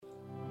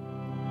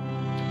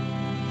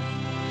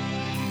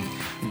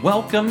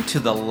Welcome to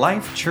the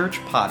Life Church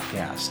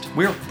Podcast.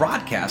 We're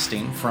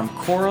broadcasting from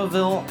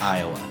Coralville,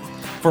 Iowa.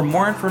 For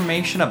more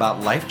information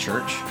about Life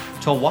Church,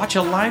 to watch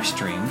a live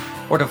stream,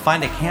 or to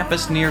find a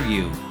campus near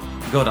you,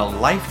 go to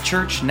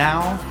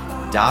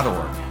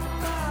lifechurchnow.org.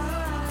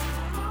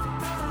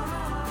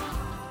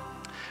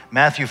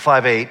 Matthew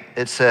 5:8,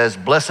 it says,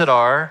 "Blessed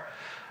are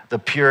the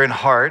pure in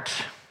heart,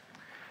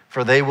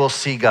 for they will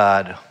see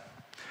God."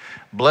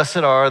 Blessed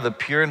are the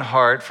pure in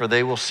heart, for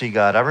they will see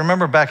God. I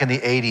remember back in the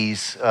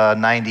 80s,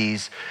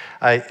 90s,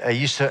 I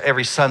used to,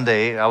 every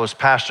Sunday, I was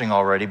pastoring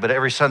already, but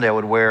every Sunday I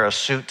would wear a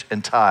suit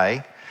and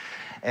tie.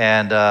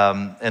 And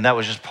that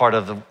was just part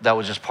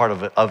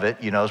of it,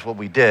 you know, is what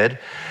we did.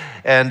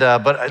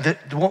 But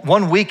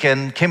one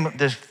weekend came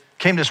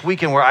this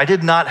weekend where I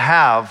did not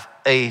have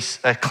a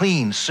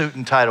clean suit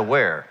and tie to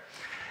wear.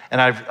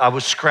 And I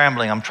was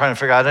scrambling. I'm trying to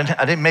figure out,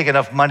 I didn't make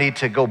enough money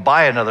to go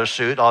buy another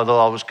suit,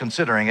 although I was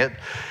considering it.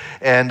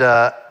 And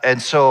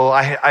so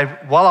I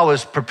while I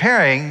was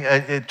preparing,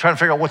 trying to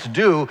figure out what to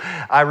do,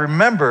 I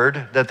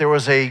remembered that there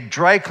was a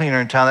dry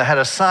cleaner in town that had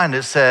a sign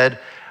that said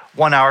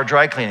 1 hour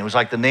dry cleaning. It was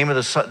like the name of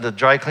the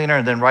dry cleaner,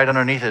 and then right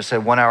underneath it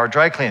said 1 hour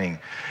dry cleaning.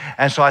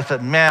 And so I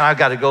thought, man, I've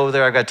got to go over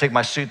there. I've got to take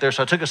my suit there.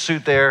 So I took a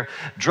suit there,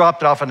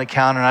 dropped it off on the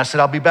counter, and I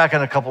said, I'll be back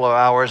in a couple of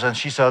hours. And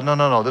she said,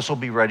 no, this will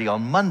be ready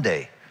on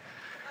Monday.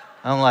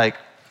 I'm like,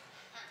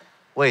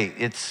 wait,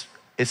 it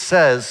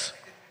says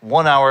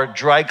 1 hour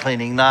dry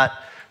cleaning, not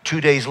 2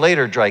 days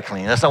later dry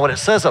cleaning. That's not what it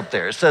says up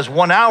there. It says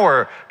 1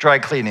 hour dry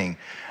cleaning.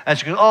 And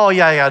she goes, oh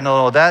yeah,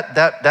 no,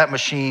 that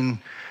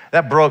machine,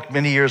 that broke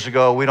many years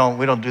ago. We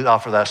don't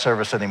offer that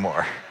service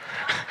anymore.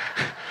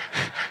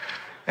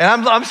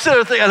 And I'm sitting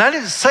there thinking, and I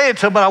didn't say it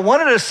to him, but I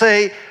wanted to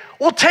say,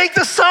 well, take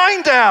the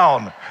sign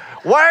down.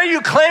 Why are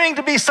you claiming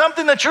to be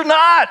something that you're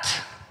not?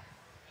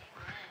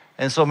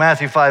 And so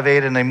Matthew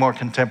 5:8 in a more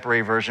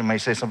contemporary version may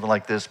say something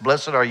like this: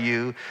 "Blessed are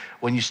you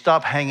when you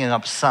stop hanging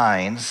up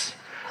signs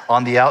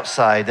on the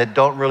outside that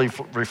don't really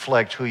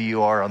reflect who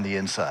you are on the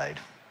inside."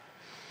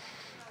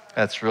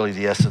 That's really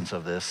the essence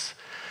of this.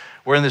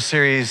 We're in the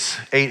series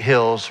 8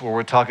 Hills, where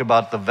we're talking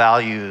about the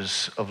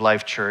values of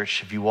Life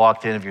Church. If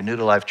you're new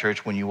to Life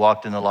Church, when you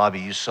walked in the lobby,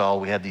 you saw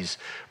we had these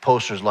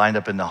posters lined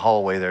up in the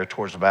hallway there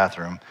towards the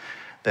bathroom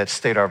that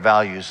state our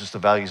values. It's the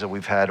values that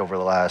we've had over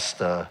the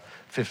last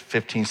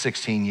 15,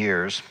 16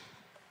 years.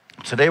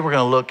 Today we're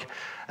going to look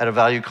at a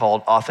value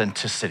called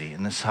authenticity,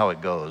 and this is how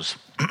it goes.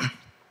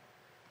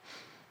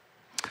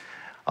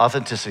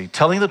 Authenticity,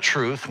 telling the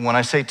truth. When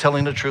I say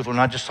telling the truth, we're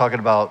not just talking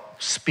about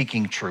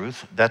speaking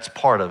truth. That's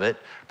part of it.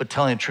 But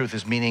telling the truth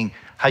is meaning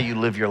how you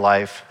live your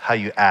life, how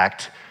you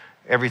act,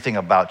 everything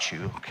about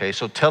you, okay?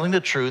 So telling the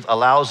truth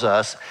allows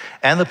us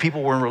and the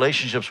people we're in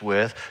relationships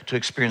with to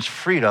experience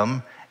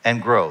freedom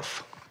and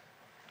growth.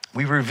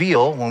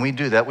 When we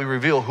do that, we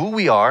reveal who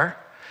we are,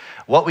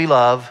 what we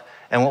love,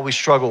 and what we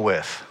struggle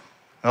with.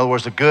 In other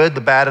words, the good,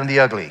 the bad, and the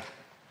ugly,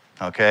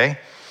 okay?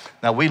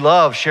 Now, we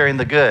love sharing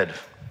the good,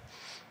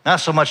 not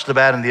so much the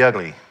bad and the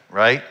ugly,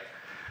 right?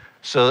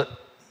 So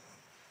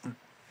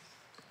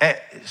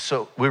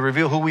we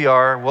reveal who we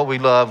are, what we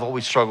love, what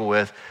we struggle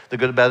with, the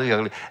good, the bad, and the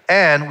ugly,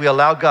 and we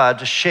allow God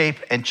to shape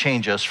and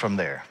change us from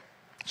there.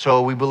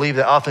 So we believe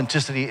that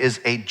authenticity is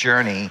a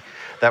journey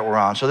that we're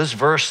on. So this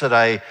verse that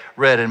I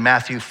read in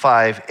Matthew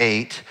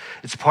 5:8,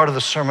 it's part of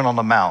the Sermon on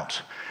the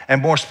Mount. And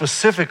more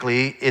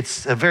specifically,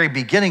 it's the very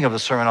beginning of the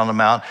Sermon on the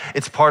Mount.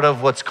 It's part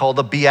of what's called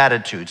the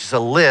Beatitudes. It's a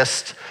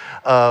list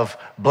of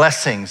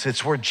blessings.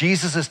 It's where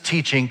Jesus is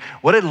teaching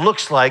what it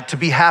looks like to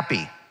be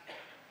happy.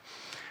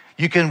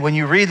 When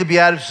you read the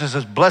Beatitudes, it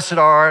says, blessed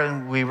are,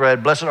 and we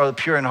read, blessed are the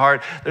pure in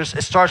heart. It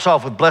starts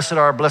off with blessed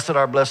are, blessed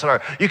are, blessed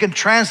are. You can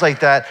translate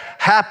that,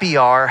 happy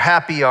are,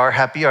 happy are,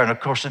 happy are. And of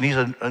course,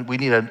 we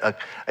need a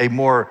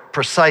more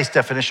precise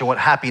definition of what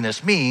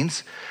happiness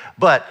means,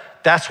 but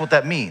that's what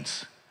that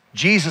means.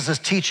 Jesus is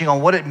teaching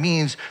on what it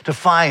means to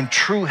find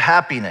true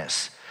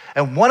happiness.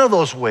 And one of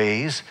those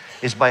ways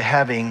is by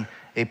having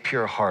a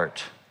pure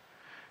heart.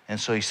 And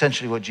so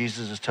essentially what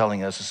Jesus is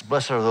telling us is,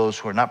 blessed are those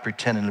who are not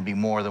pretending to be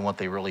more than what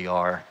they really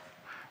are,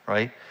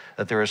 right?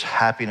 That there is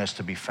happiness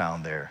to be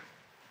found there.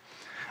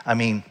 I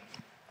mean,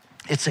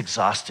 it's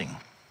exhausting.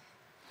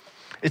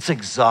 It's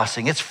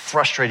exhausting. It's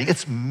frustrating.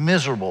 It's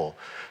miserable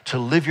to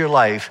live your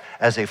life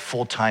as a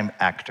full-time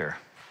actor.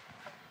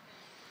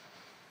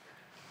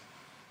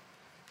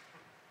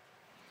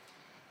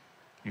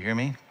 You hear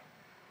me?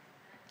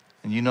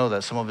 And you know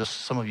that. Some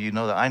of you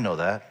know that. I know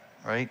that,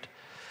 right?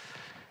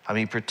 I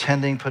mean,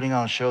 pretending, putting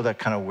on a show, that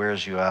kind of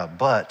wears you out.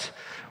 But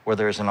where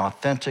there's an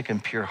authentic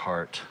and pure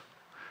heart,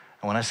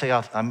 and when I say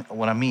I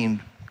don't mean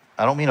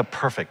a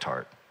perfect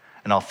heart,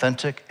 an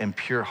authentic and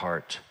pure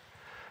heart,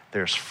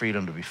 there's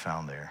freedom to be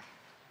found there.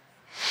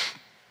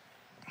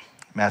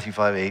 Matthew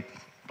 5:8,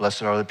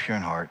 blessed are the pure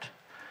in heart,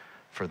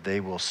 for they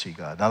will see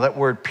God. Now that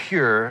word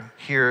pure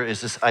here is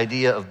this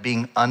idea of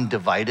being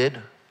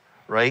undivided,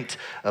 right?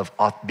 Of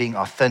being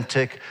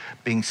authentic,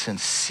 being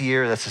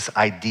sincere. That's this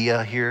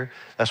idea here.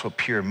 That's what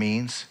pure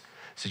means.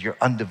 It says you're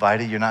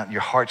undivided.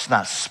 Your heart's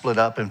not split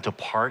up into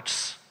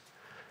parts.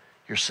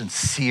 You're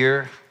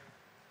sincere.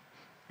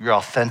 You're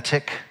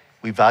authentic.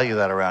 We value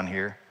that around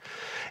here.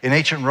 In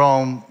ancient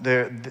Rome,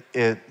 there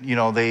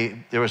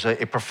was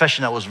a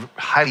profession that was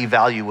highly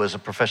valued, was a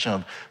profession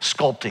of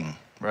sculpting,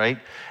 right?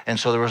 And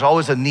so there was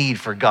always a need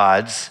for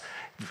gods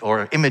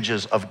or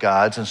images of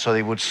gods, and so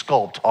they would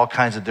sculpt all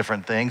kinds of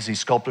different things. These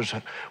sculptors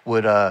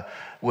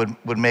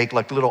would make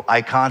like little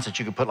icons that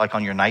you could put like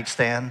on your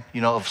nightstand,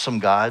 of some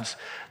gods.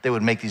 They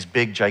would make these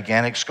big,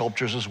 gigantic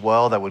sculptures as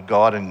well that would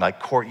go out in like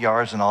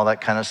courtyards and all that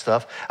kind of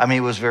stuff. I mean,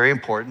 it was very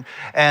important.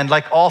 And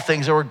like all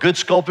things, there were good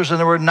sculptors and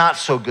there were not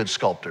so good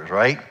sculptors,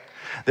 right?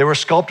 There were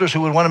sculptors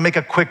who would want to make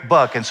a quick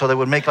buck, and so they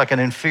would make like an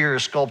inferior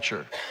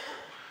sculpture.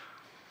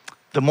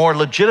 The more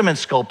legitimate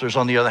sculptors,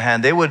 on the other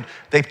hand,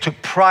 they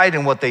took pride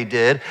in what they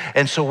did.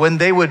 And so when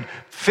they would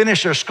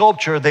finish their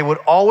sculpture, they would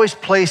always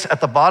place at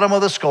the bottom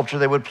of the sculpture,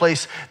 they would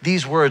place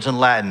these words in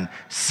Latin,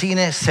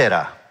 sine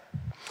cera.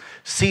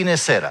 Sine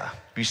cera.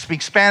 If you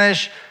speak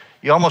Spanish,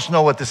 you almost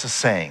know what this is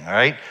saying, all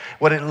right?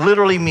 What it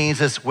literally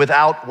means is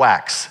without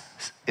wax.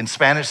 In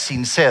Spanish,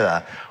 sin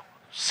cera,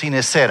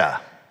 sine cera.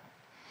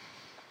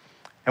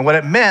 And what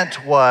it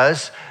meant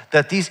was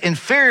that these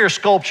inferior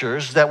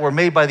sculptures that were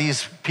made by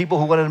these people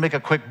who wanted to make a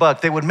quick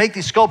buck, they would make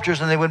these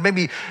sculptures and they would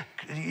maybe,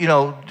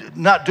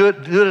 not do it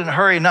in a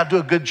hurry, not do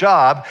a good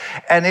job,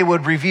 and they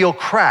would reveal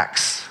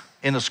cracks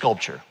in the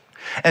sculpture.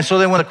 And so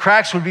then when the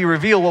cracks would be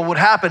revealed, what would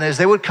happen is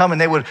they would come and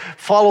they would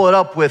follow it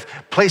up with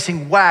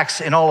placing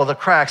wax in all of the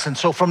cracks. And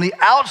so from the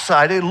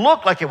outside, it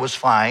looked like it was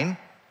fine,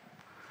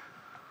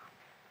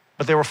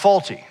 but they were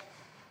faulty.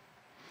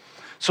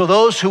 So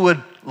those who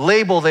would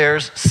label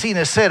theirs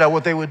sine cera,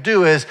 what they would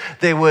do is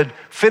they would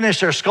finish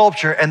their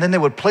sculpture and then they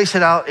would place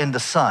it out in the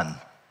sun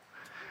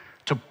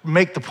to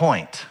make the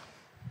point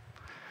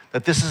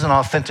that this is an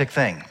authentic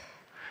thing.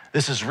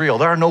 This is real.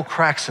 There are no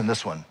cracks in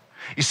this one.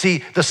 You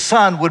see, the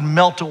sun would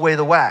melt away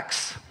the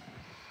wax.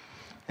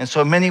 And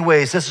so in many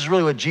ways, this is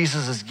really what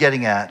Jesus is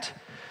getting at.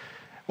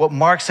 What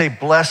marks a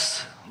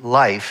blessed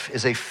life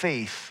is a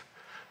faith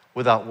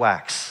without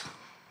wax.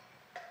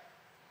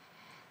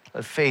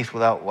 A faith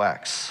without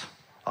wax.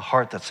 A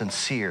heart that's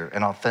sincere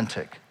and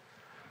authentic.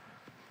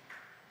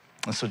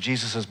 And so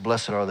Jesus says,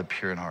 blessed are the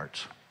pure in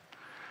heart.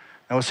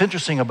 Now what's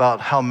interesting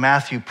about how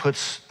Matthew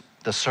puts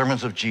the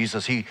sermons of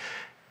Jesus,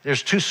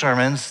 there's two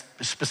sermons,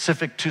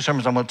 specific two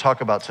sermons I'm going to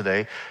talk about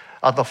today.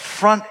 At the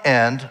front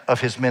end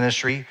of his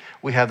ministry,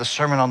 we have the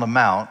Sermon on the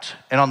Mount.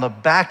 And on the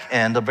back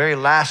end, the very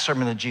last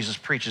sermon that Jesus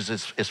preaches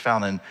is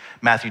found in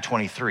Matthew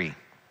 23. And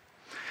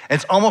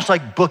it's almost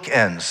like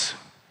bookends.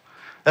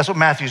 That's what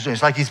Matthew's doing.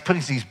 It's like he's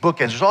putting these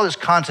bookends. There's all this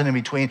content in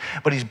between,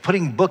 but he's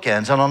putting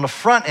bookends. And on the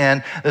front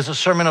end, there's a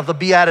sermon of the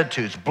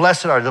Beatitudes.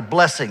 Blessed are the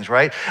blessings,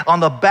 right? On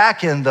the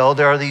back end, though,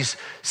 there are these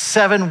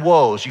 7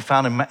 woes you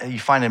find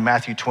in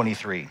Matthew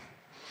 23.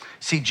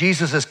 See,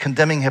 Jesus is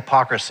condemning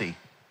hypocrisy.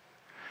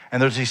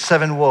 And there's these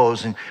 7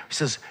 woes.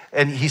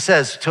 And he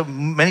says to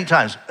many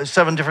times,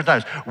 7 different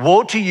times,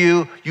 woe to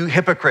you, you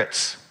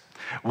hypocrites.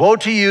 Woe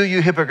to you,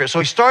 you hypocrites. So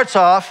he starts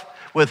off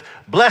with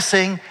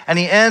blessing and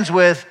he ends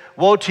with,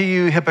 woe to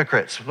you,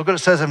 hypocrites. Look what it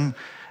says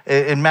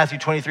in Matthew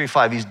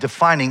 23:5. He's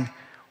defining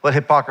what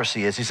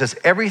hypocrisy is. He says,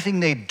 everything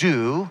they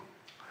do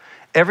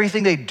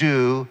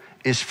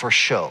is for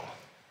show.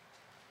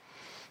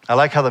 I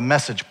like how the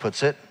Message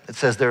puts it. It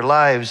says their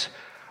lives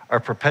are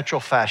perpetual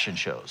fashion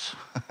shows.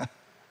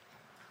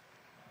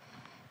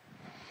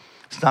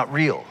 It's not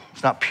real.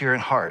 It's not pure in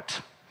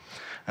heart.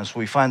 And so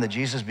we find that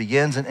Jesus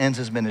begins and ends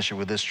his ministry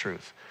with this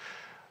truth.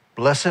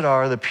 Blessed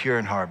are the pure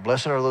in heart.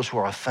 Blessed are those who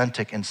are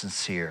authentic and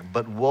sincere.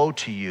 But woe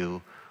to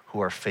you who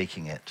are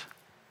faking it.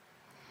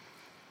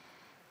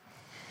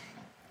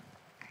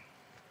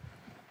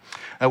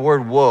 That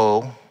word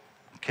woe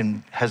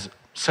has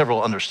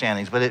several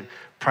understandings, but it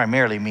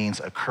primarily means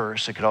a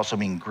curse. It could also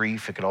mean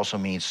grief. It could also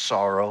mean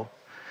sorrow.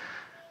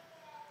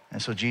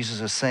 And so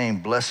Jesus is saying,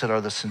 blessed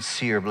are the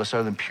sincere, blessed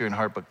are the pure in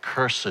heart, but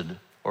cursed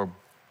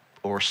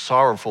or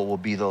sorrowful will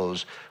be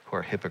those who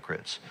are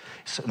hypocrites.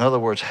 So in other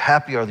words,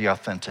 happy are the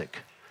authentic.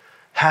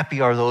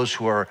 Happy are those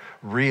who are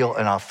real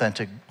and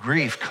authentic.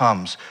 Grief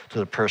comes to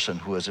the person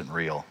who isn't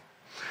real.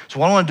 So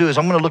what I want to do is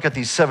I'm going to look at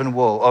these 7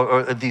 woes,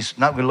 or these,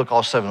 not going to look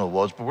all 7 of the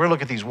woes, but we're going to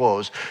look at these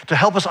woes to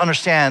help us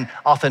understand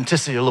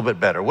authenticity a little bit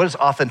better. What does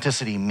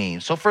authenticity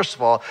mean? So first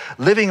of all,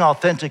 living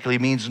authentically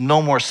means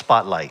no more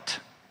spotlight.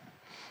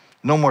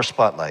 No more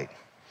spotlight.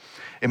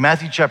 In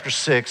Matthew chapter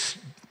 6,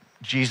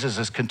 Jesus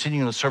is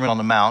continuing the Sermon on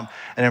the Mount,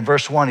 and in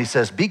verse 1 he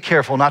says, be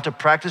careful not to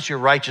practice your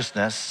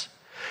righteousness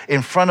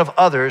in front of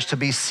others to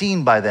be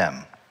seen by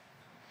them.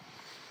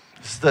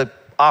 This is the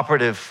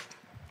operative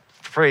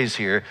phrase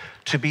here,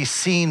 to be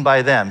seen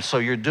by them. So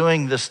you're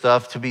doing this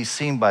stuff to be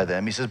seen by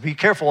them. He says, be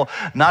careful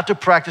not to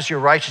practice your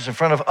righteousness in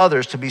front of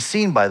others to be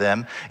seen by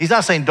them. He's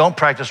not saying don't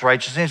practice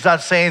righteousness. He's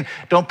not saying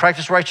don't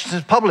practice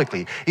righteousness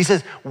publicly. He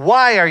says,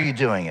 why are you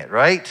doing it,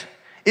 right?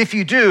 If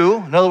you do,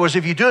 in other words,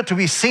 if you do it to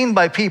be seen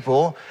by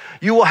people,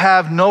 you will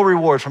have no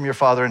reward from your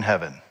Father in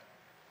heaven.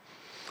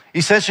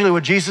 Essentially,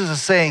 what Jesus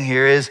is saying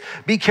here is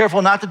be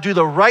careful not to do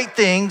the right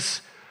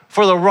things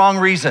for the wrong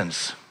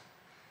reasons.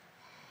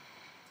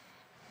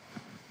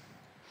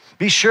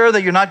 Be sure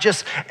that you're not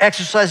just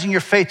exercising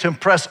your faith to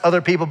impress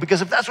other people,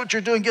 because if that's what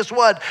you're doing, guess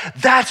what?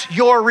 That's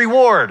your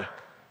reward.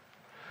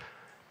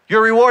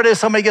 Your reward is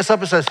somebody gets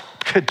up and says,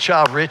 good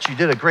job, Rich, you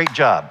did a great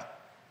job.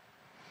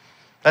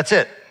 That's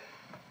it.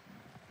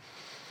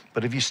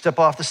 But if you step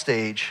off the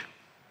stage,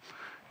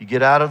 you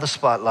get out of the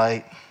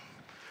spotlight,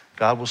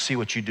 God will see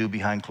what you do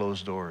behind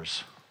closed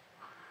doors,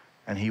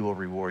 and he will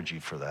reward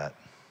you for that.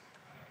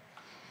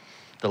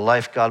 The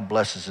life God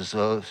blesses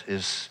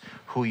is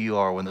who you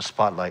are when the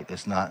spotlight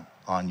is not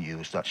on you,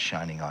 it's not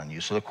shining on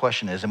you. So the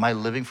question is, am I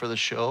living for the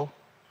show?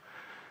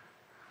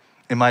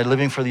 Am I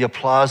living for the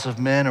applause of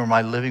men, or am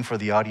I living for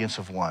the audience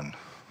of one?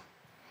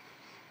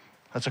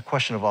 That's a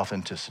question of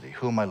authenticity.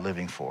 Who am I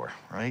living for,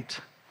 right?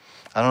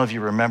 I don't know if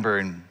you remember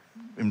in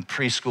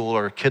preschool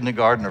or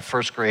kindergarten or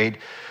first grade.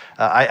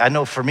 I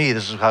know for me,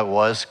 this is how it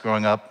was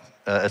growing up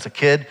as a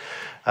kid.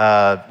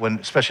 When,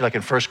 especially like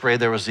in first grade,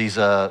 there was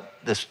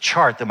this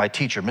chart that my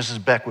teacher,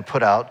 Mrs. Beck, would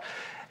put out,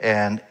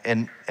 and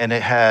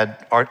it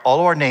had all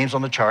of our names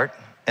on the chart,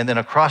 and then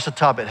across the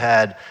top it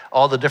had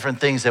all the different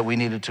things that we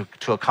needed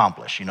to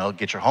accomplish. You know,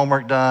 get your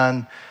homework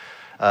done,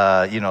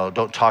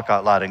 don't talk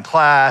out loud in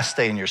class,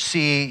 stay in your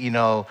seat, eat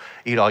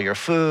all your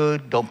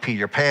food, don't pee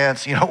your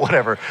pants,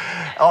 whatever.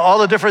 All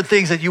the different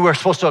things that you were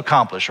supposed to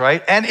accomplish,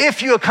 right? And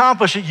if you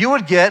accomplish it, you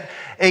would get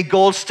a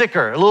gold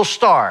sticker, a little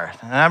star.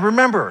 And I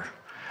remember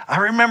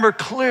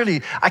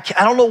clearly, I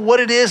don't know what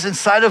it is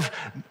inside of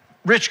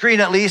Rich Green,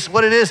 at least,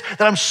 what it is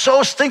that I'm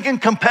so stinking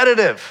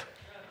competitive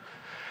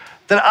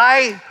that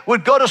I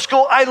would go to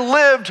school. I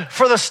lived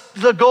for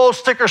the gold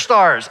sticker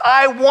stars.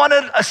 I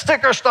wanted a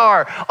sticker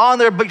star on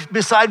there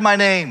beside my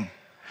name.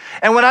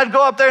 And when I'd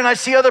go up there and I'd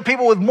see other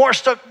people with more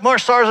stars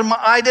than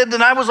I did,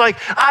 then I was like,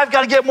 I've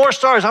got to get more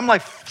stars. I'm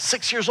like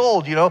 6 years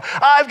old,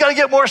 I've got to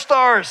get more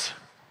stars.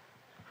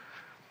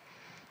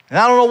 And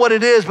I don't know what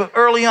it is, but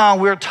early on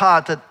we were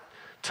taught that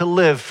to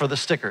live for the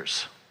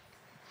stickers.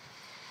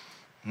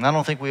 And I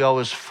don't think we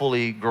always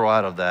fully grow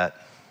out of that.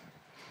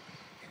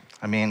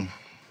 In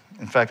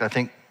fact, I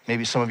think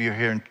maybe some of you are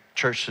here in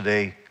church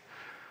today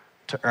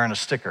to earn a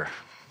sticker.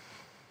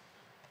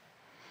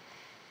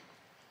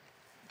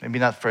 Maybe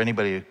not for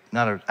anybody,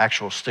 not an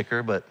actual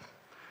sticker, but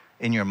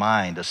in your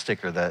mind, a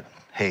sticker that,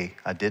 hey,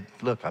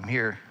 I'm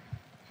here.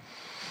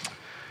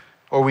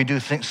 Or we do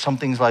some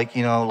things like,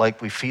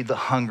 like we feed the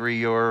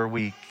hungry, or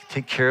we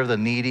take care of the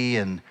needy,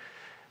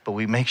 but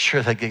we make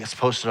sure that gets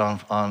posted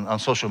on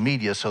social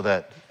media so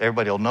that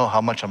everybody will know how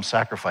much I'm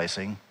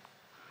sacrificing.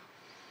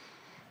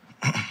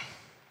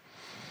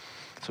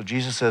 So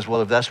Jesus says,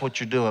 well, if that's what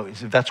you're doing,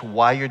 if that's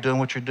why you're doing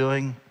what you're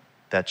doing,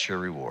 that's your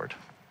reward.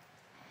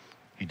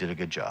 You did a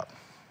good job.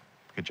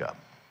 Good job.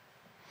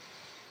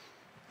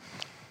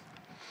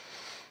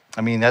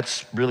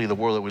 That's really the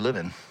world that we live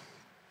in.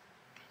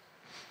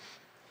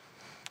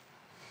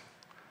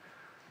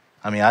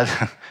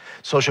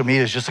 Social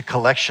media is just a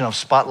collection of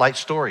spotlight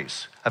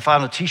stories. I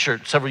found a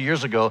t-shirt several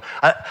years ago.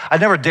 I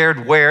never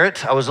dared wear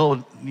it. I was a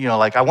little,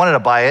 I wanted to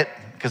buy it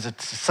because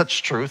it's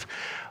such truth,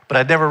 but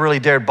I never really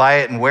dared buy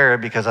it and wear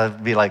it because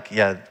I'd be like,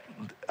 yeah,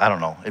 I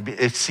don't know.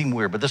 It seemed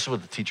weird, but this is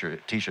what the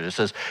t-shirt, it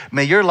says,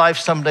 may your life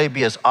someday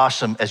be as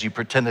awesome as you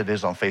pretend it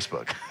is on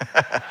Facebook.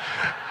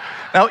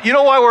 Now, you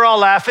know why we're all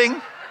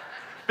laughing?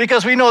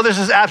 Because we know this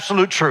is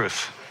absolute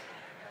truth.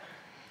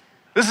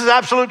 This is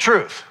absolute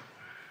truth.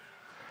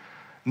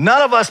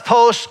 None of us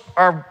post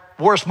our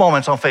worst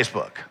moments on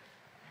Facebook.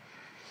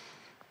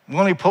 We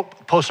only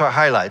post our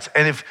highlights.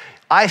 And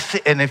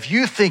if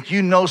you think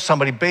you know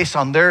somebody based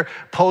on their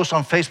post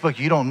on Facebook,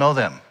 you don't know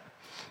them.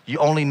 You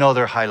only know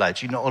their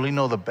highlights. You only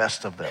know the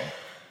best of them.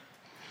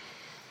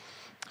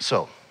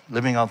 So,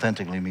 living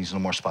authentically means no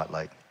more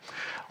spotlight.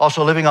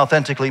 Also, living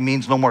authentically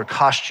means no more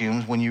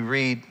costumes. When we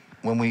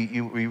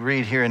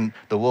read here in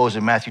the woes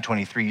in Matthew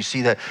 23, you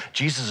see that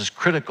Jesus is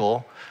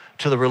critical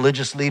to the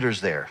religious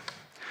leaders there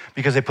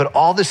because they put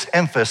all this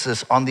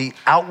emphasis on the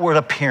outward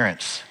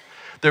appearance.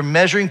 They're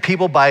measuring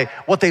people by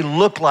what they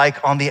look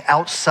like on the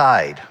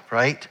outside,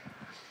 right?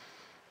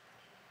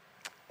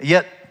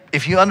 Yet,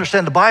 if you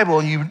understand the Bible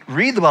and you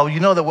read the Bible, you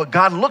know that what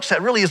God looks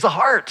at really is the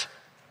heart.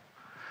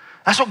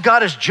 That's what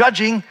God is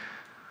judging.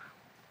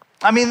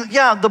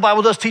 The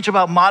Bible does teach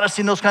about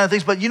modesty and those kind of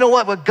things, but you know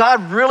what? What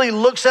God really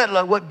looks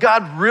at, what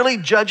God really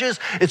judges,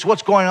 it's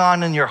what's going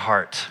on in your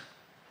heart.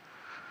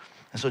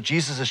 And so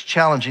Jesus is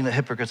challenging the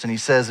hypocrites, and he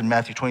says in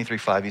Matthew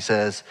 23:5, he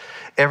says,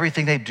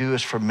 everything they do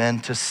is for men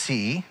to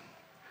see.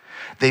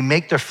 They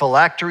make their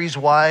phylacteries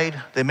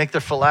wide.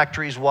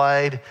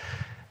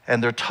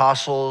 And their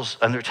tassels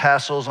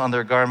on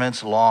their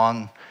garments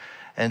long.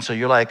 And so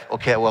you're like,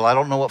 okay, well, I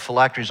don't know what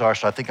phylacteries are,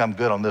 so I think I'm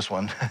good on this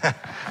one,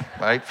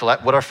 right?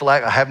 What are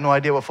phylacteries? I have no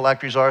idea what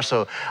phylacteries are,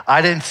 so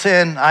I didn't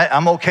sin.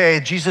 I'm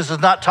okay. Jesus is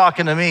not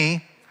talking to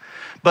me.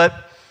 But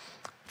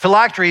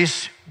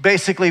phylacteries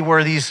basically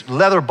were these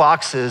leather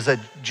boxes that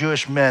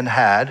Jewish men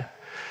had.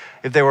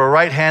 If they were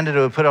right-handed, it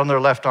would put it on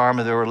their left arm.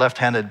 If they were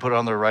left-handed, it would put it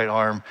on their right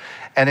arm.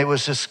 And it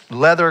was this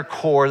leather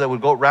cord that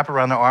would go wrap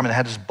around their arm, and it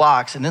had this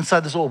box. And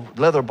inside this little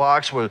leather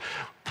box were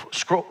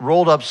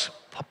rolled up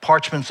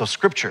parchments of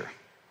scripture.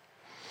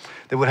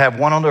 They would have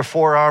one on their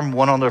forearm,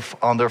 one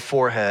on their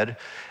forehead.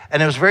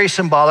 And it was very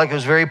symbolic. It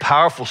was very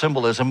powerful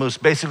symbolism. It was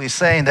basically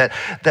saying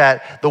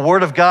that the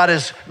Word of God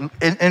is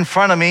in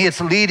front of me.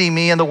 It's leading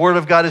me. And the Word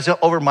of God is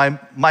over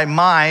my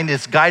mind.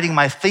 It's guiding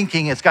my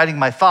thinking. It's guiding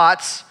my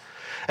thoughts.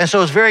 And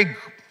so it's very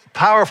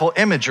powerful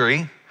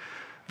imagery,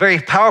 very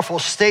powerful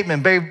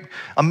statement, very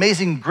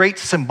amazing, great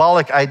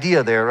symbolic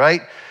idea there,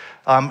 right?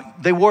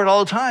 They wore it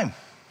all the time.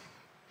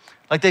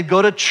 Like they'd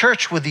go to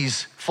church with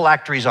these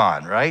phylacteries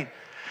on, right?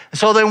 And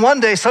so then one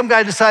day some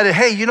guy decided,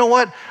 hey, you know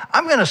what?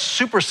 I'm gonna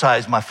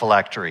supersize my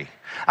phylactery.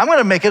 I'm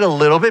gonna make it a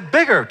little bit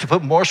bigger to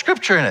put more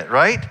scripture in it,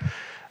 right?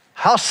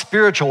 How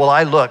spiritual will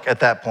I look at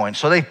that point?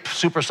 So they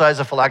supersize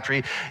the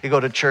phylactery, you go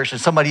to church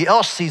and somebody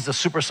else sees the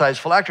supersized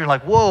phylactery and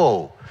like,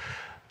 whoa,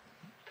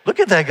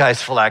 look at that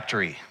guy's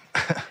phylactery.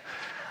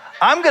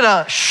 I'm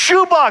gonna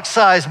shoebox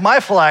size my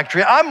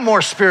phylactery. I'm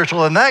more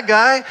spiritual than that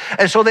guy.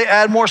 And so they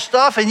add more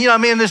stuff and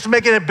this is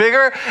making it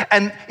bigger.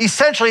 And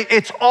essentially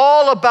it's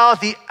all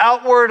about the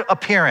outward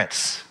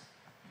appearance.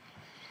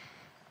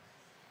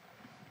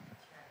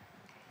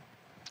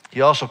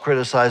 He also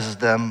criticizes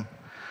them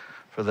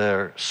for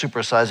their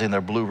supersizing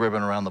their blue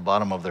ribbon around the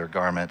bottom of their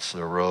garments,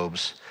 their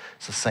robes.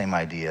 It's the same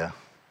idea.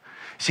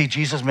 See,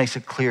 Jesus makes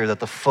it clear that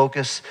the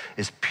focus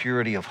is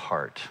purity of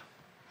heart.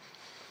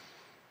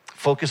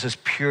 Focus is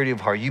purity of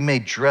heart. You may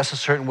dress a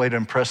certain way to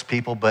impress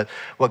people, but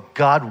what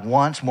God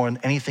wants more than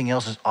anything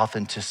else is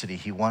authenticity.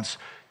 He wants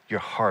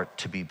your heart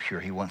to be pure.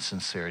 He wants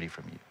sincerity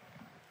from you.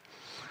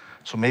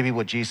 So maybe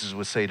what Jesus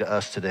would say to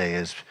us today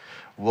is,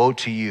 woe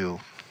to you.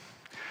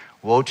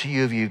 Woe to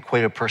you if you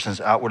equate a person's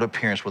outward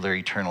appearance with their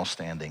eternal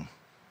standing.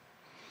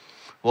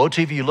 Woe to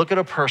you if you look at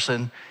a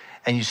person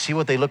and you see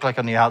what they look like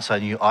on the outside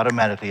and you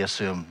automatically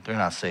assume they're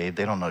not saved,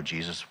 they don't know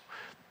Jesus.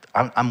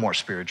 I'm more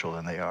spiritual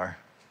than they are.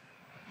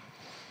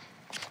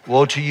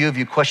 Woe to you if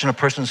you question a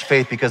person's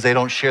faith because they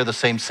don't share the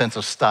same sense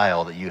of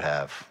style that you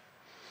have.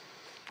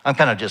 I'm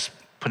kind of just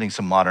putting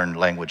some modern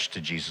language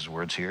to Jesus'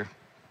 words here.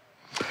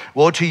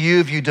 Woe to you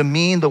if you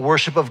demean the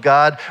worship of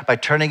God by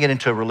turning it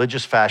into a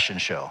religious fashion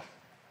show.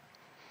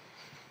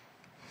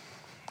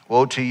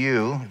 Woe to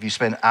you if you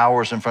spend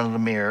hours in front of the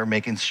mirror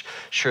making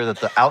sure that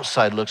the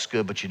outside looks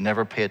good, but you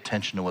never pay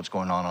attention to what's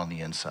going on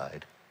the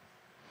inside.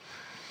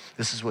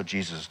 This is what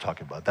Jesus is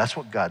talking about. That's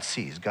what God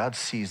sees. God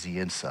sees the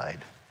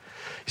inside.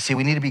 You see,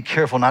 we need to be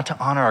careful not to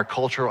honor our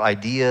cultural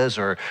ideas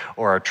or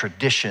our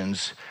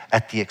traditions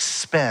at the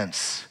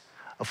expense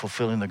of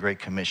fulfilling the Great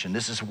Commission.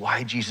 This is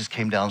why Jesus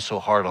came down so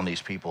hard on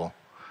these people.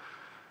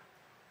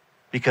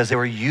 Because they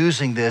were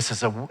using this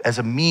as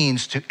a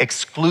means to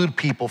exclude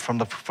people from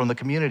the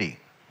community.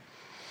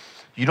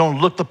 You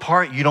don't look the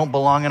part, you don't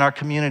belong in our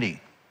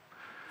community.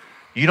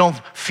 You don't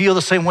feel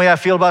the same way I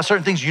feel about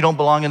certain things, you don't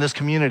belong in this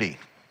community.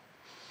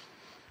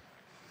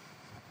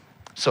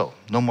 So,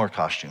 no more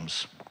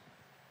costumes.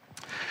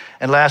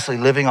 And lastly,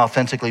 living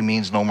authentically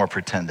means no more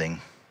pretending.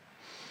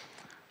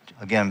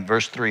 Again,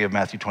 verse 3 of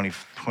Matthew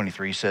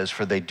 23 says,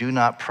 for they do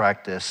not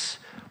practice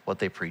what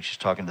they preach. He's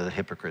talking to the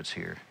hypocrites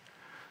here.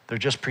 They're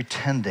just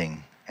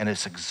pretending, and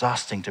it's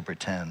exhausting to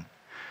pretend.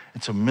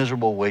 It's a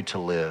miserable way to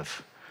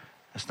live.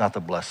 It's not the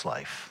blessed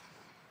life.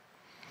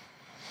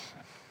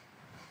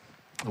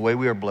 The way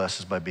we are blessed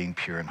is by being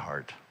pure in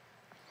heart.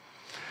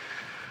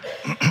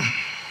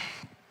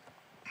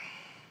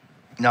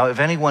 Now, if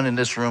anyone in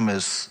this room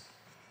is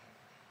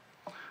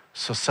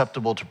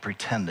susceptible to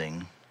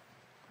pretending,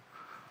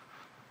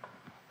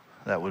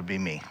 that would be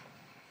me.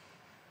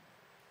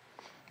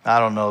 I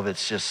don't know if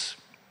it's just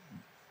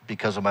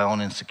because of my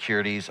own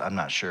insecurities, I'm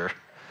not sure.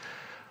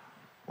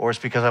 Or it's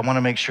because I want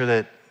to make sure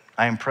that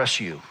I impress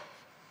you.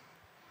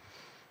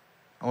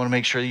 I want to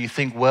make sure that you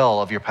think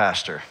well of your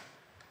pastor.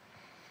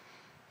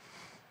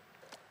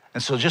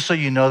 And so just so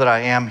you know that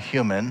I am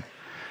human,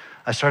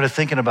 I started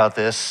thinking about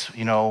this,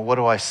 what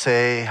do I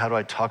say? How do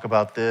I talk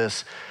about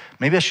this?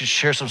 Maybe I should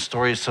share some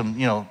stories,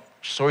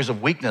 stories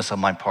of weakness on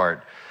my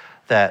part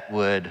that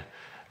would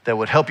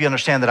help you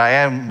understand that I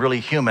am really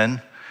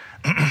human.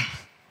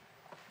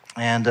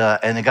 And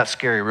it got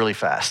scary really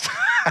fast.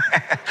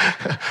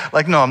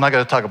 Like, no, I'm not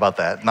going to talk about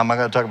that. No, I'm not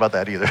going to talk about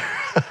that either.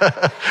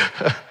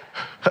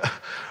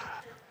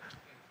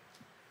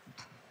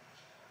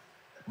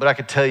 But I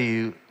could tell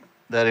you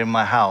that in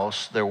my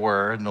house, there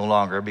were, no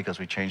longer because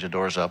we changed the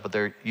doors up, but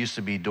there used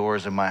to be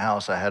doors in my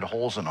house that had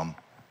holes in them.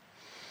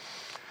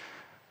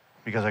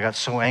 Because I got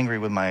so angry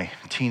with my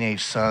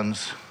teenage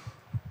sons,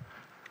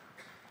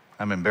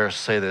 I'm embarrassed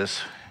to say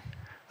this,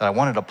 that I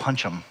wanted to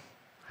punch them,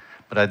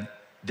 but I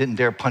didn't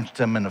dare punch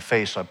them in the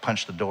face, so I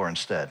punched the door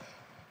instead.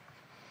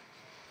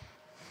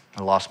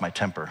 I lost my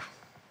temper.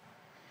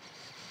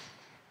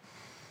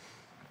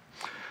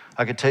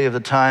 I could tell you of the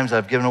times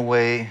I've given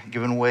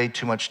away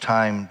too much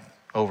time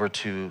over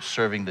to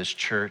serving this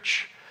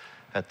church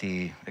at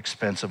the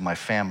expense of my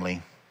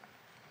family.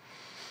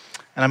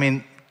 And I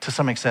mean, to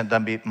some extent,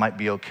 that might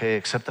be okay,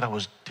 except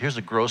that here's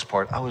the gross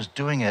part, I was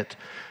doing it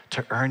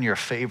to earn your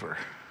favor.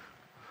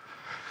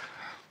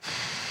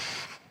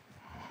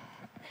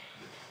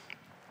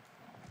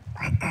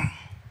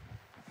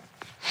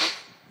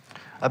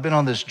 I've been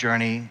on this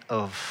journey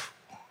of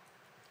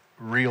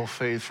real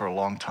faith for a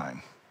long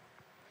time.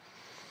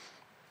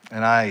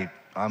 And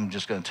I'm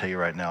just going to tell you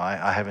right now,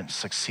 I haven't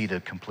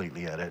succeeded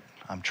completely at it.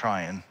 I'm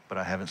trying, but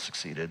I haven't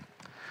succeeded.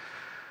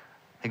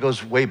 It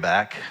goes way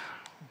back.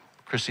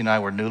 Christy and I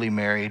were newly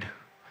married.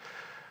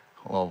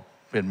 Well,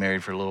 been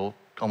married for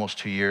almost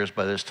 2 years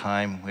by this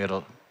time. We had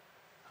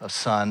a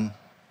son,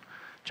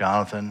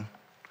 Jonathan.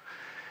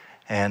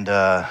 And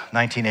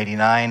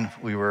 1989,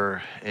 we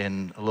were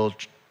in a little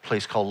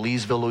place called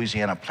Leesville,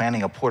 Louisiana,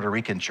 planning a Puerto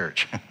Rican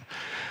church.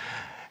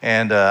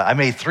 And I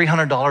made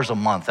 $300 a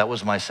month. That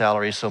was my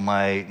salary. So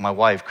my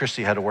wife,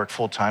 Christy, had to work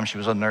full time. She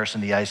was a nurse in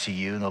the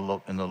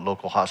ICU in the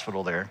local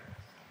hospital there.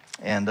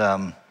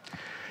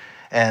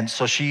 And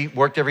so she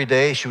worked every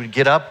day. She would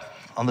get up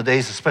on the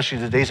days, especially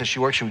the days that she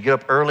worked, she would get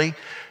up early,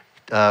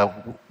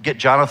 get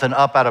Jonathan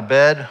up out of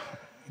bed,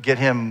 get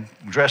him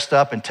dressed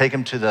up and take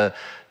him to the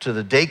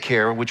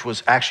daycare, which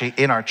was actually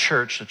in our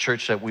church, the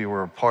church that we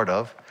were a part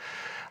of.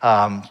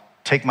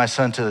 Take my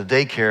son to the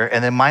daycare.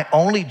 And then my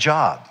only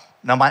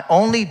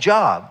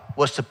job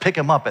was to pick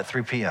him up at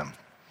 3 p.m.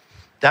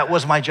 That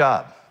was my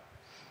job.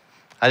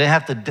 I didn't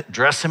have to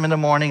dress him in the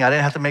morning. I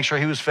didn't have to make sure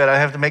he was fed. I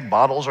didn't have to make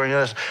bottles or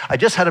anything else. I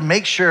just had to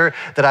make sure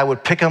that I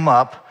would pick him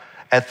up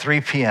at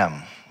 3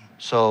 p.m.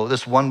 So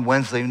this one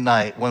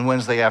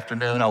Wednesday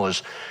afternoon, I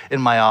was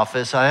in my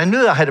office. I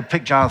knew I had to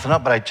pick Jonathan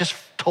up, but I just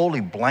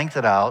totally blanked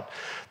it out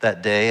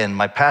that day. And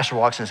my pastor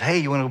walks in and says, hey,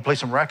 you want to go play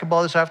some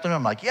racquetball this afternoon?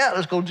 I'm like, yeah,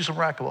 let's go do some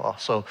racquetball.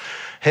 So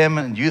him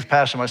and youth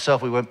pastor and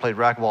myself, we went and played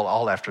racquetball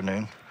all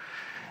afternoon.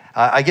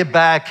 I get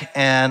back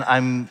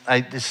and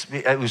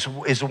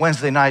it's a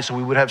Wednesday night, so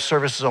we would have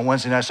services on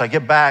Wednesday night. So I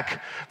get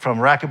back from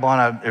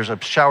racquetball and there's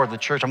a shower at the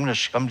church. I'm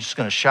just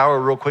gonna shower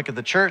real quick at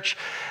the church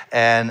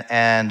and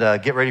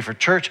get ready for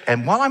church.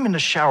 And while I'm in the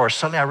shower,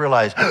 suddenly I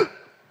realize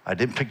I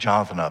didn't pick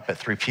Jonathan up at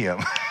 3 p.m.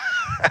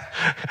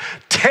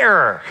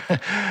 Terror.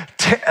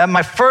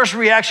 My first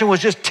reaction was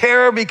just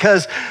terror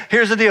because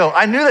here's the deal.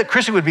 I knew that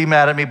Chrissy would be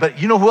mad at me,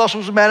 but you know who else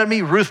was mad at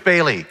me? Ruth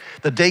Bailey,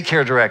 the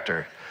daycare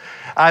director.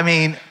 I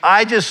mean,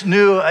 I just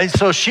knew.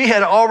 So she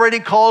had already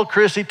called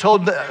Chrissy,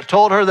 told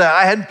her that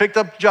I hadn't picked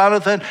up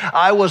Jonathan.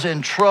 I was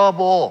in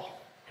trouble.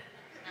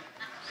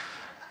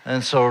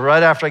 And so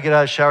right after I get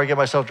out of the shower, get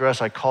myself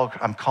dressed,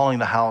 I'm calling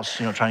the house,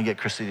 trying to get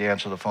Chrissy to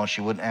answer the phone. She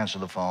wouldn't answer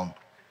the phone.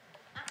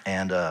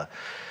 And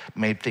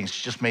made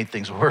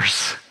things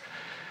worse.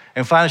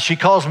 And finally, she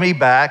calls me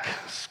back,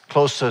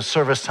 close to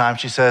service time.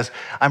 She says,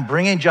 I'm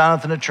bringing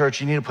Jonathan to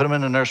church. You need to put him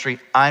in the nursery.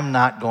 I'm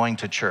not going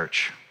to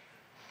church.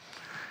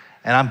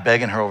 And I'm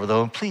begging her over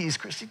though, please,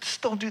 Christy,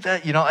 just don't do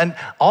that, And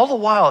all the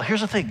while,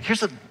 here's the thing. Here's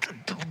the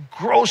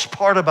gross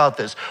part about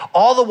this.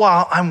 All the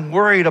while, I'm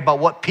worried about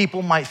what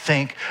people might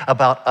think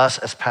about us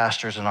as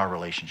pastors in our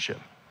relationship.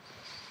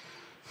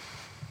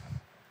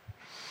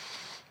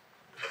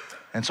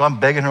 And so I'm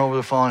begging her over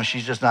the phone, and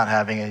she's just not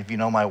having it. If you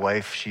know my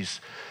wife,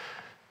 she's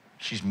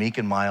meek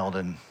and mild,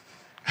 and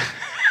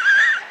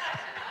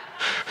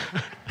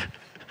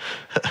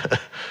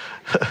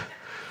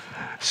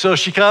so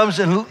she comes,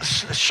 and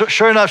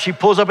sure enough, she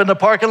pulls up in the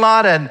parking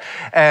lot, and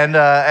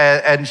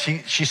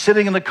she's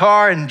sitting in the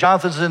car, and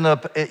Jonathan's in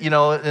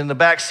the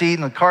back seat,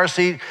 in the car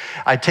seat.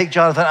 I take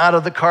Jonathan out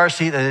of the car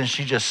seat, and then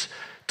she just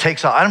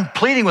takes off. I'm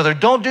pleading with her,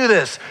 don't do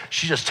this.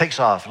 She just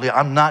takes off.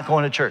 I'm not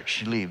going to church.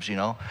 She leaves,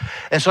 And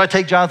so I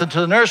take Jonathan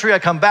to the nursery. I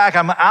come back.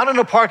 I'm out in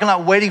the parking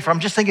lot waiting for her.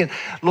 I'm just thinking,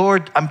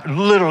 Lord, I'm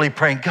literally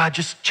praying, God,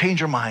 just change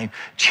her mind.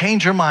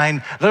 Change her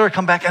mind. Let her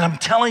come back. And I'm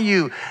telling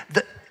you,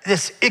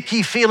 this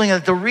icky feeling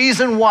that the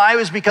reason why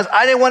was because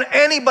I didn't want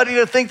anybody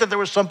to think that there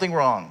was something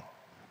wrong.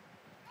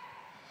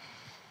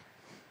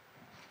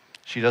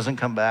 She doesn't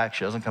come back.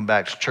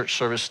 Church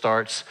service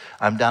starts.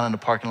 I'm down in the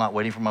parking lot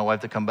waiting for my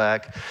wife to come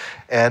back.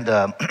 And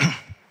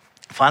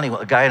finally,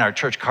 a guy in our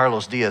church,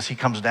 Carlos Diaz, he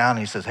comes down and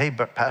he says, hey,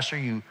 Pastor,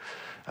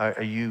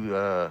 are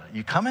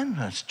you coming?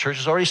 Church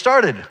has already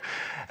started.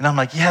 And I'm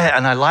like, yeah.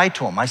 And I lied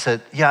to him. I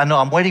said, yeah, no,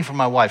 I'm waiting for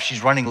my wife.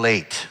 She's running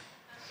late.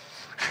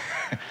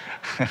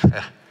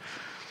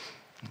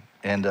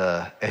 And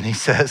he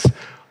says,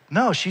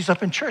 no, she's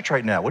up in church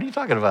right now. What are you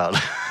talking about?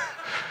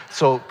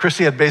 So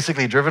Christy had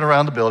basically driven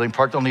around the building,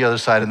 parked on the other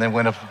side, and then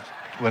went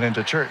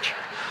into church.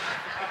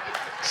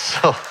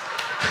 So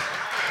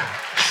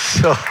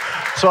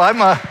I'm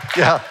like,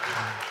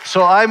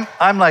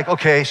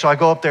 okay. So I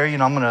go up there.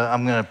 I'm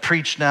gonna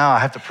preach now. I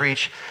have to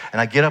preach,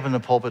 and I get up in the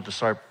pulpit to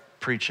start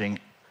preaching,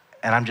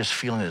 and I'm just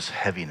feeling this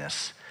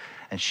heaviness.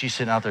 And she's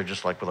sitting out there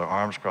just like with her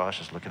arms crossed,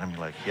 just looking at me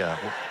like, yeah,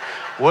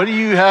 what do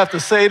you have to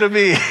say to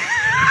me?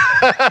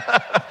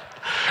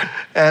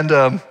 And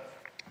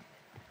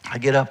I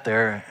get up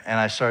there and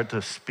I start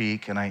to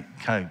speak, and I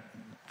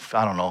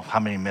don't know how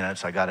many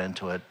minutes I got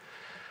into it.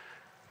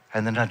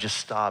 And then I just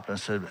stopped and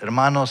said,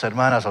 hermanos, I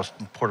was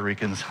Puerto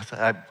Rican.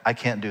 I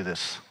can't do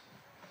this.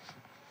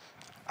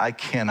 I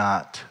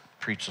cannot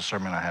preach the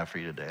sermon I have for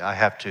you today. I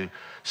have to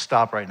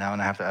stop right now,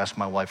 and I have to ask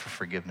my wife for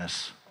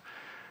forgiveness.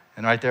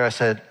 And right there I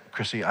said,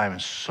 Chrissy, I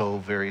am so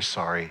very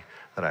sorry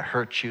that I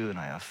hurt you and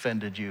I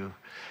offended you.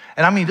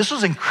 And I mean, this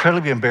was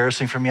incredibly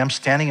embarrassing for me. I'm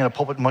standing in a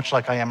pulpit much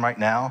like I am right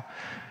now,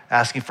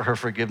 asking for her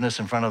forgiveness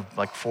in front of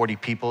like 40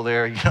 people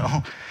there, you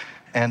know.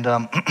 And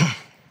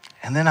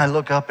then I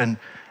look up and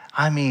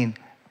I mean,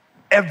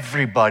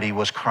 everybody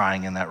was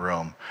crying in that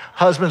room.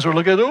 Husbands were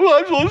looking, oh,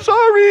 I'm so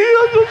sorry.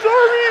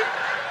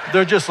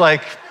 They're just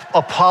like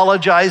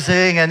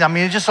apologizing. And I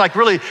mean, it just like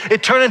really,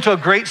 it turned into a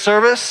great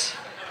service.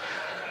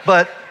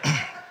 But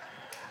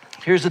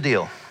here's the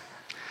deal.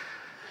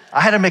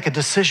 I had to make a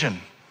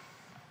decision.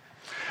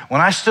 When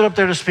I stood up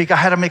there to speak, I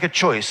had to make a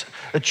choice.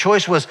 The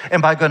choice was,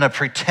 am I going to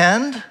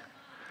pretend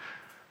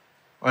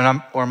or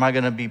am I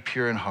going to be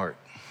pure in heart?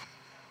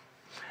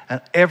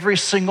 And every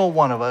single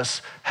one of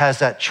us has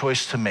that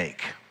choice to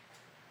make.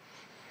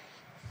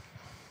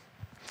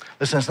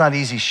 Listen, it's not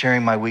easy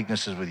sharing my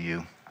weaknesses with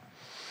you.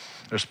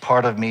 There's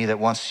part of me that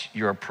wants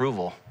your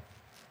approval.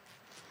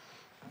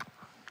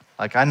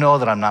 Like, I know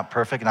that I'm not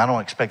perfect, and I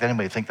don't expect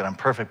anybody to think that I'm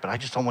perfect, but I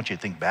just don't want you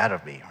to think bad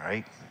of me,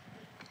 right?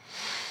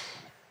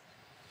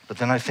 But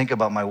then I think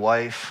about my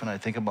wife, and I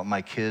think about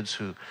my kids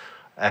who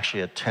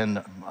actually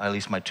attend, at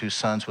least my 2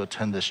 sons who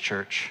attend this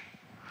church,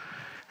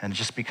 and it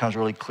just becomes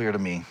really clear to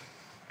me.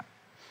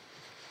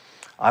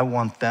 I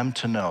want them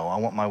to know, I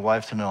want my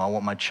wife to know, I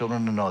want my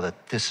children to know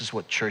that this is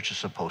what church is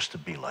supposed to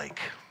be like.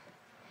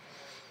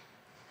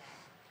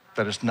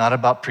 That it's not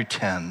about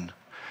pretend,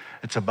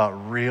 it's about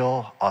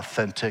real,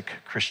 authentic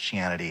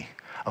Christianity,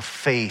 a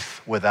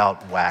faith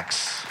without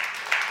wax.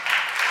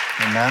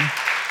 Amen?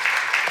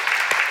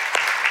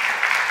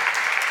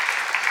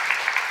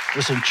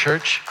 Listen,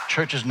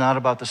 church is not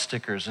about the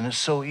stickers, and it's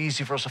so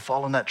easy for us to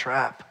fall in that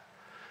trap.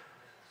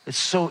 It's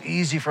so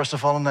easy for us to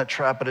fall in that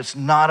trap, but it's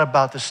not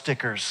about the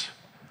stickers.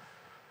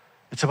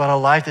 It's about a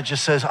life that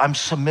just says, I'm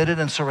submitted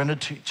and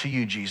surrendered to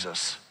you,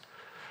 Jesus.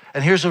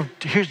 And here's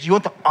you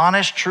want the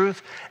honest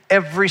truth?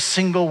 Every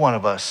single one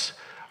of us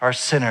are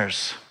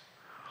sinners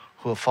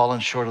who have fallen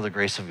short of the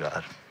grace of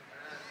God.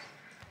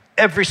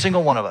 Every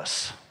single one of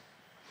us.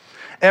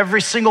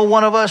 Every single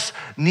one of us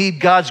need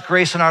God's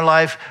grace in our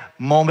life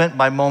moment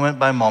by moment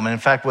by moment. In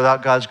fact,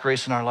 without God's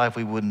grace in our life,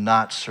 we would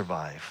not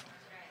survive.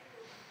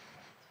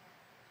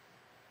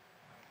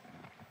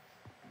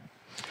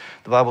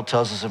 The Bible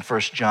tells us in 1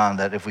 John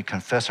that if we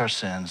confess our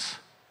sins,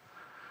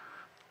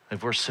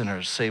 if we're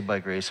sinners saved by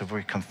grace, if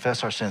we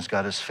confess our sins,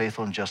 God is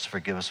faithful and just to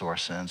forgive us of our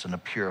sins and to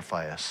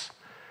purify us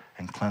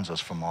and cleanse us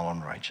from all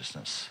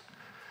unrighteousness.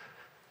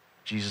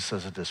 Jesus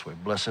says it this way,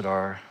 blessed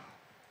are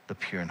the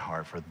pure in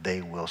heart, for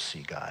they will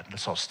see God.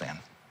 Let's all stand.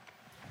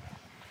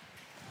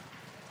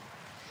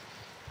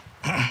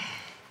 Now,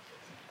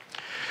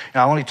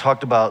 I only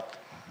talked about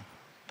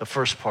the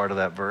first part of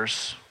that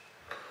verse,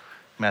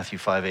 Matthew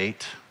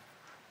 5:8.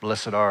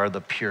 Blessed are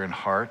the pure in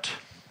heart.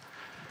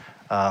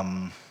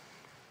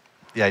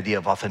 The idea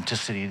of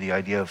authenticity, the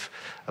idea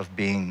of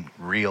being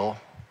real,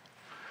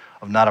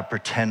 of not a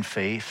pretend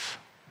faith,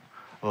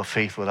 of a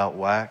faith without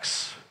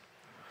wax.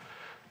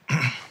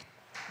 I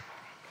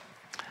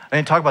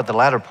didn't talk about the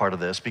latter part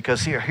of this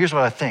because here's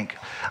what I think.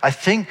 I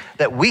think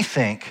that we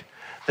think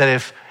that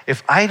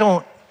if I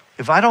don't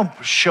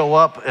show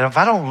up, and if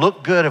I don't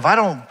look good,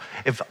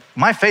 if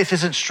my faith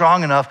isn't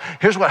strong enough,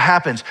 here's what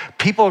happens.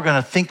 People are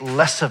gonna think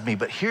less of me,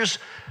 but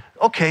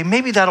okay,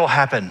 maybe that'll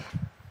happen.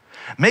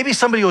 Maybe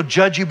somebody will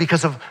judge you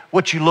because of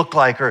what you look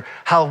like or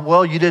how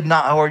well you did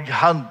or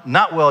how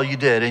not well you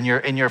did in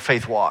your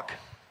faith walk.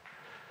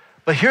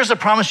 But here's the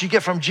promise you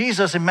get from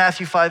Jesus in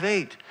Matthew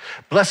 5:8.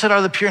 Blessed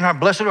are the pure in heart,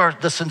 blessed are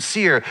the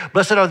sincere,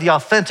 blessed are the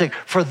authentic,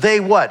 for they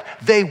what?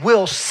 They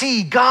will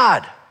see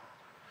God.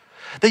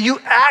 That you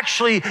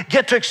actually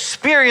get to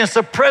experience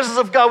the presence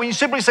of God when you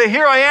simply say,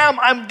 here I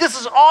am, this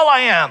is all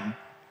I am.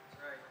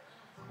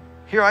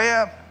 Here I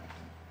am.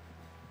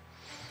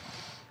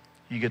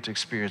 You get to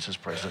experience his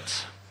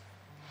presence.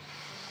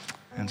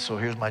 And so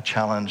here's my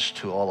challenge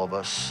to all of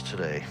us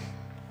today.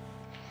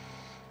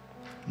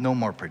 No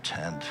more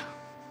pretend.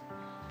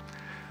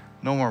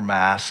 No more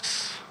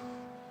masks.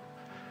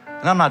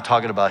 And I'm not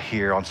talking about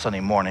here on Sunday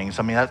mornings.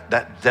 I mean,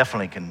 that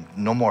definitely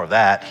no more of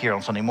that here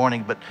on Sunday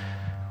morning, but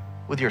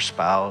with your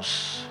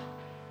spouse,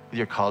 with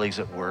your colleagues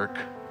at work,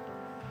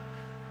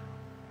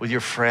 with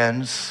your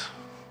friends.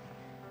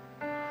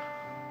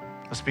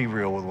 Let's be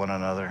real with one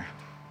another.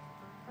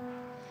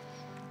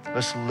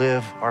 Let's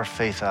live our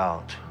faith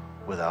out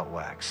without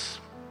wax.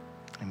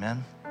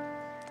 Amen?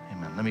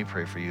 Amen. Let me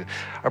pray for you.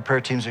 Our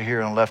prayer teams are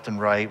here on the left and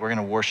right. We're going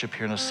to worship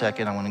here in a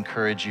second. I want to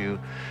encourage you.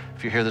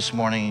 If you're here this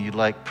morning and you'd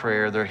like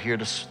prayer, they're here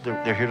to serve you.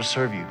 They're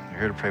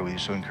here to pray with you.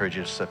 So I encourage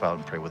you to step out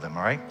and pray with them,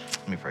 all right?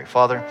 Let me pray.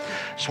 Father,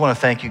 I just want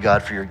to thank you,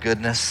 God, for your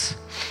goodness,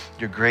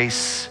 your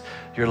grace,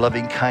 your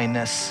loving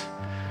kindness.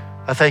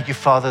 I thank you,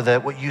 Father,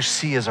 that what you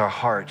see is our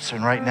hearts.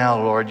 And right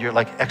now, Lord, you're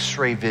like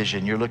X-ray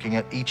vision. You're looking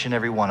at each and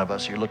every one of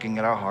us. You're looking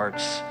at our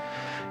hearts.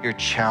 You're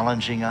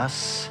challenging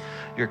us.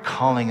 You're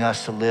calling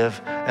us to live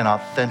an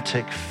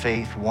authentic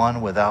faith, one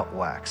without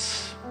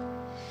wax.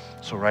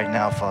 So right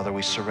now, Father,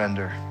 we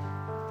surrender.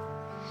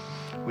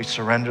 We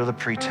surrender the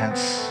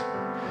pretense.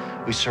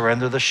 We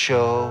surrender the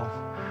show.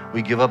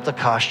 We give up the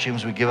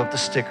costumes. We give up the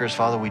stickers.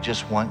 Father, we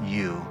just want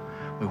you.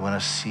 We want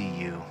to see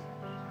you.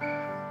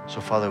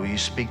 So, Father, will you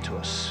speak to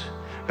us?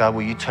 God,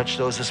 will you touch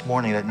those this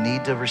morning that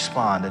need to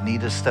respond, that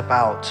need to step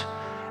out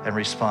and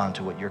respond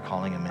to what you're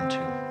calling them into?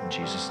 In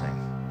Jesus'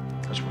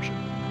 name, let's worship.